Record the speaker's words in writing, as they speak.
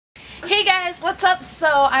Hey guys, what's up? So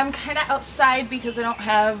I'm kind of outside because I don't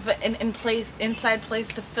have an inside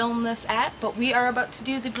place to film this at, but we are about to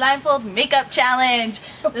do the Blindfold makeup challenge.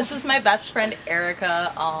 This is my best friend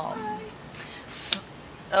Erica.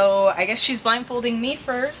 So I guess she's blindfolding me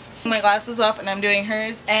first. My glasses off and I'm doing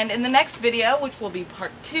hers. And in the next video, which will be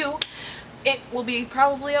part 2, it will be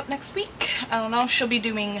probably up next week. I don't know, she'll be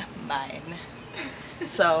doing mine.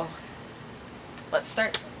 So let's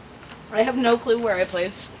start. I have no clue where I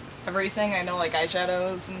placed everything. I know like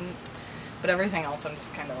eyeshadows but everything else I'm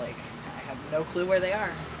just kind of like, I have no clue where they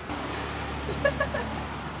are.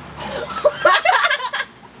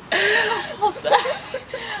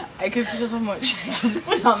 I could feel how much I just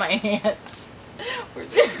put on my hands.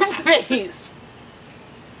 Where's your face?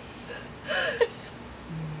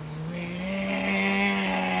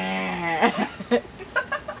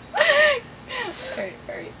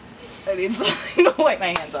 Alright. I need something to wipe my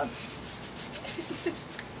hands on.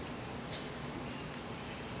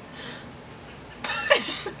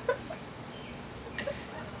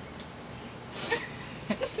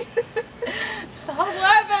 Stop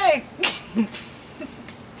laughing!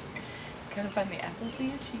 Gotta find the apples in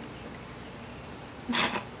your cheeks.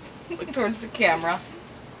 Look towards the camera.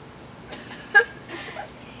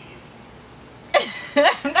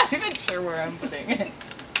 I'm not even sure where I'm putting it.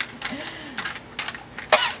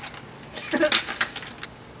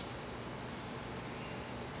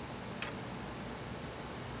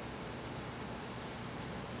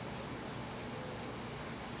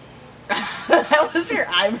 That was your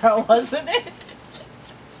eyebrow, wasn't it?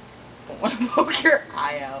 I want to poke your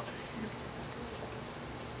eye out.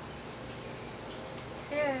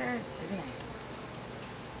 Here.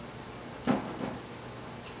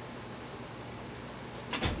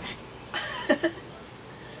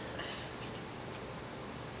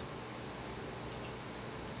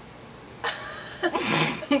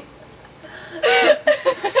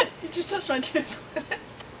 You just touched my tooth.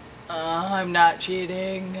 I'm not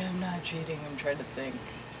cheating. I'm not cheating. I'm trying to think.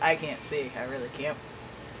 I can't see. I really can't.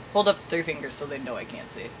 Hold up 3 fingers so they know I can't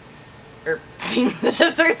see. Or 3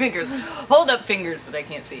 fingers. Hold up fingers that I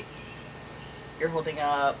can't see. You're holding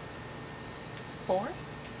up 4?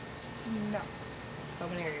 No. How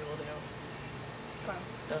many are you holding up?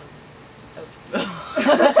 5.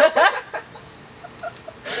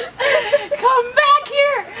 Come back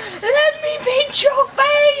here! Let me paint your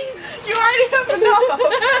face! You already have enough!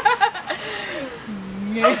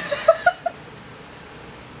 You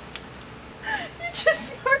just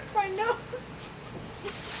snorted my nose!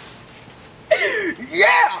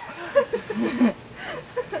 Yeah!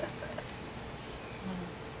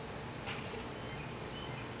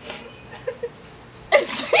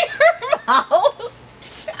 Is it your mouth?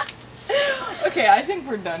 Okay, I think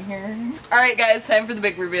we're done here. Alright guys, time for the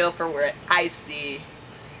big reveal for where I see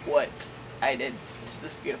what I did to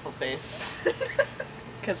this beautiful face.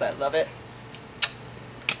 Because I love it.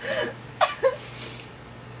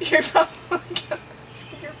 You're probably gonna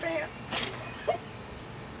pee your pants.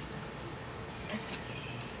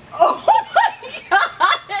 Oh my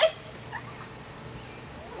god!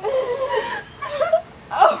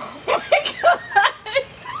 Oh my god!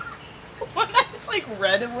 When that's like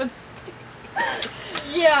red and what's pink.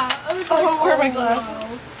 Yeah, I was like, where are my glasses?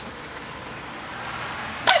 Wow.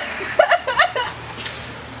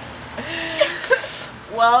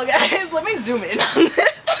 Well guys, let me zoom in on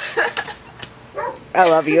this. I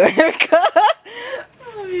love you, Erica. I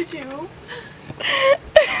love you too.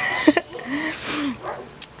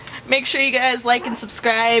 Make sure you guys like and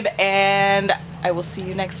subscribe, and I will see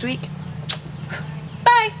you next week.